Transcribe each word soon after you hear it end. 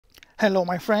Hello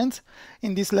my friends,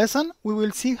 in this lesson we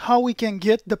will see how we can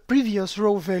get the previous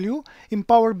row value in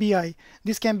Power BI.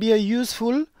 This can be a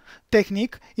useful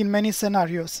technique in many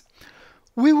scenarios.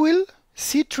 We will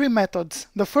see three methods.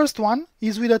 The first one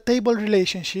is with a table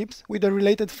relationships with a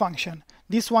related function.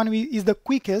 This one is the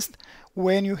quickest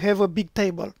when you have a big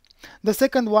table. The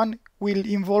second one will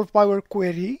involve Power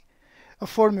Query, a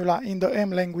formula in the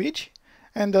M language,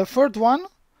 and the third one,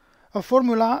 a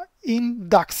formula in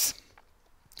DAX.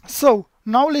 So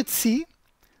now let's see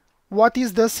what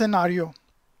is the scenario.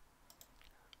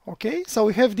 Okay, so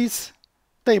we have this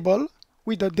table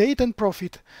with the date and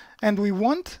profit, and we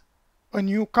want a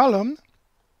new column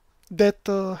that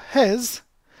has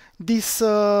this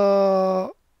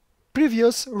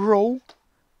previous row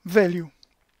value.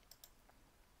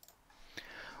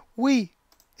 We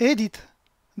edit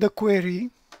the query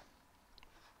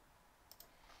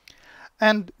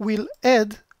and we'll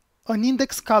add an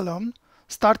index column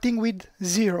starting with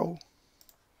 0.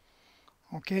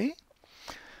 Okay,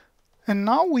 and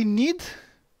now we need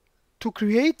to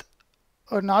create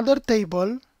another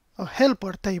table, a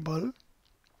helper table,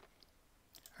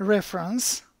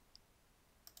 reference.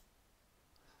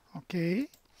 Okay,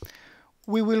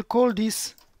 we will call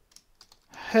this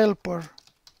helper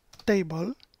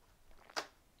table,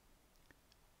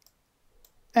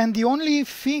 and the only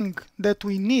thing that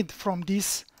we need from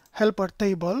this helper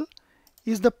table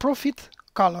is the profit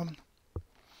column.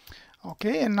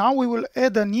 Okay, and now we will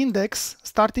add an index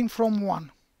starting from 1.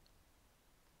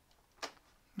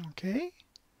 Okay,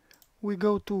 we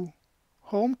go to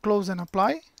Home, Close and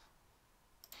Apply.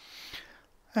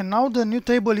 And now the new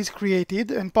table is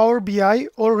created, and Power BI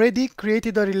already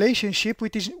created a relationship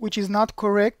which is not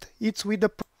correct. It's with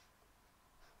the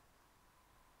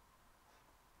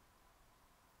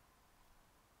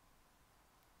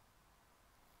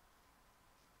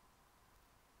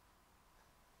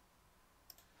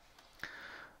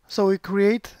So we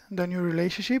create the new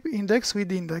relationship, index with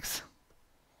index.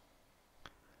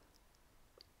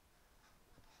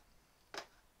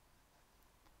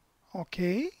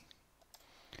 Okay.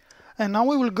 And now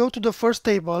we will go to the first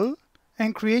table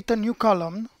and create a new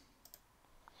column,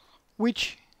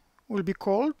 which will be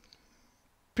called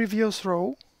previous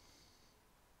row.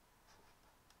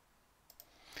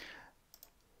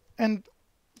 And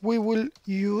we will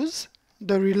use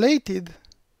the related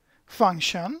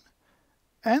function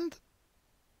and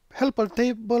helper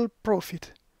table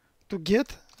profit to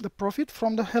get the profit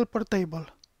from the helper table.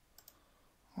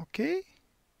 Okay,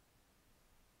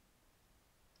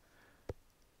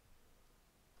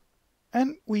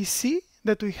 and we see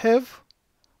that we have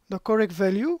the correct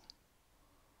value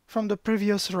from the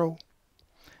previous row.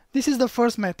 This is the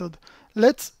first method.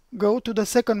 Let's go to the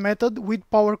second method with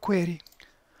Power Query.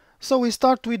 So we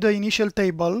start with the initial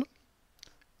table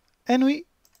and we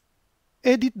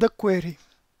edit the query.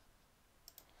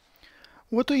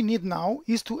 What we need now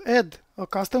is to add a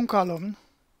custom column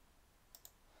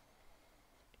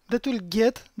that will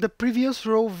get the previous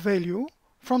row value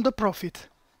from the profit.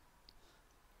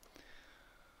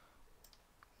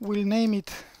 We'll name it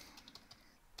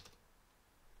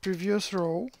previous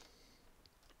row.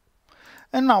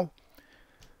 And now,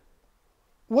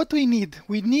 what we need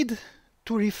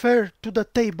to refer to the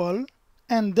table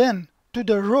and then to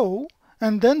the row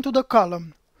and then to the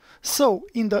column. So,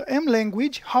 in the M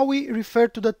language, how we refer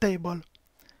to the table?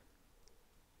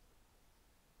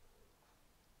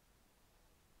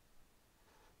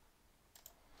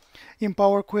 In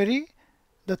Power Query,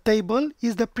 the table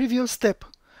is the previous step,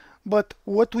 but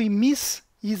what we miss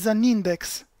is an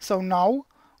index. So now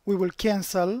we will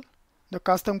cancel the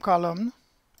custom column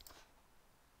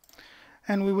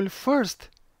and we will first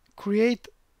create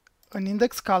an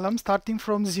index column starting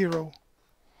from 0.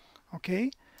 Okay,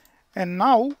 and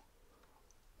now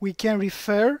we can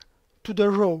refer to the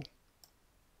row.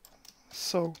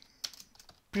 So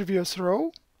previous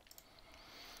row.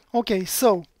 Okay,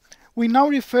 so we now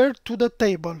refer to the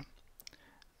table.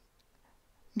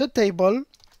 The table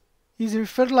is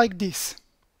referred like this.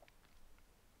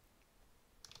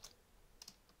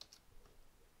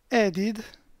 Added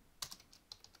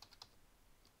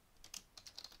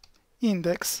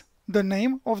index, the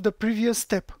name of the previous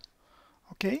step.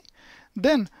 Okay,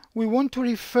 then we want to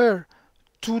refer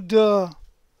to the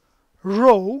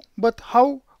row, but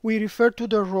how we refer to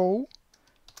the row?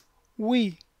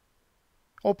 We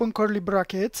open curly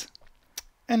brackets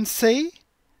and say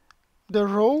the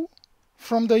row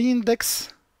from the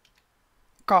index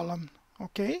column.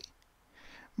 Okay,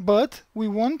 but we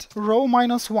want row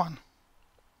minus 1.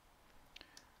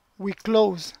 We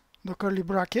close the curly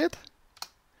bracket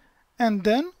and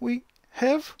then we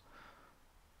have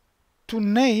to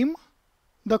name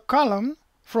the column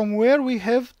from where we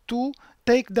have to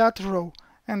take that row,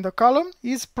 and the column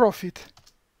is profit.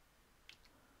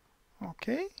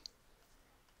 Okay,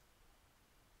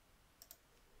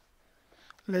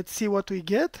 let's see what we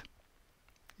get.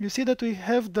 You see that we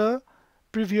have the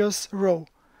previous row.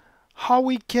 How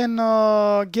we can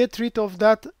get rid of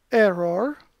that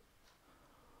error?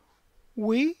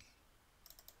 We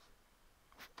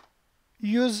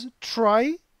use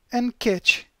try and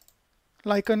catch,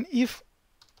 like an if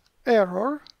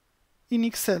error in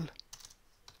Excel.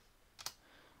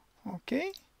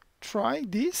 Okay, try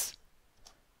this,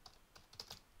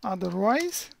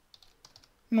 otherwise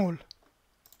null.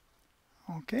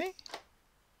 Okay,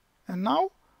 and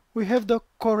now we have the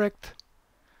correct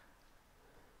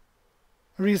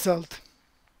result.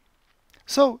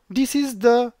 So this is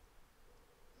the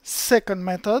second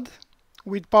method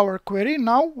with Power Query.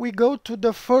 Now we go to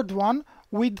the third one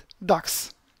with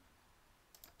DAX.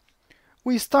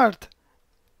 We start,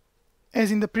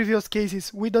 as in the previous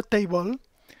cases, with a table.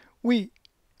 We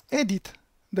edit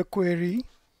the query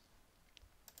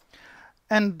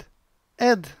and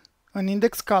add an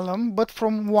index column, but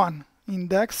from 1. In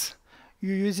DAX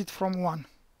you use it from 1.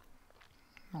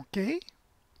 Okay,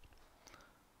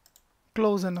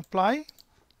 close and apply.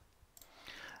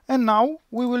 And now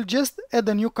we will just add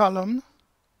a new column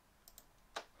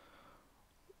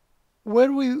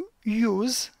where we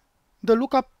use the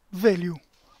lookup value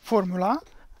formula,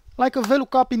 like a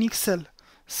VLOOKUP in Excel.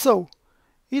 So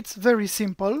it's very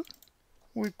simple.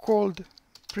 We called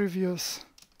previous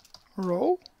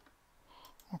row.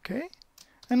 Okay,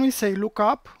 and we say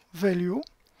lookup value.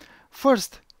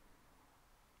 First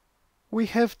we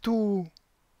have to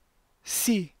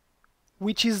see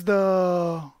which is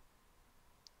the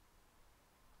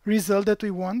result that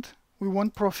we want. We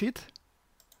want profit,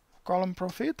 column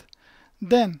profit.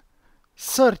 Then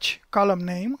search column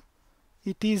name,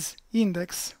 it is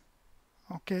index.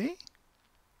 Okay,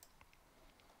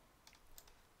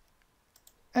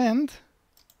 and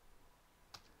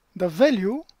the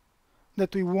value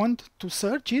that we want to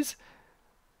search is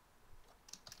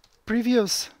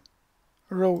previous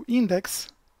row index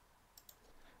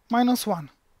minus 1.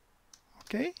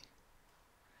 Okay,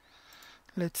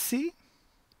 let's see.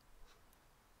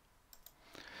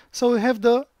 So we have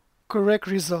the correct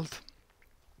result.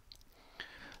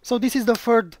 So this is the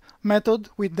third method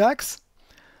with DAX.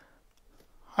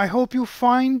 I hope you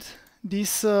find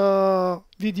this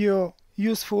video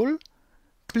useful.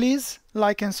 Please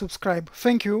like and subscribe.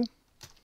 Thank you.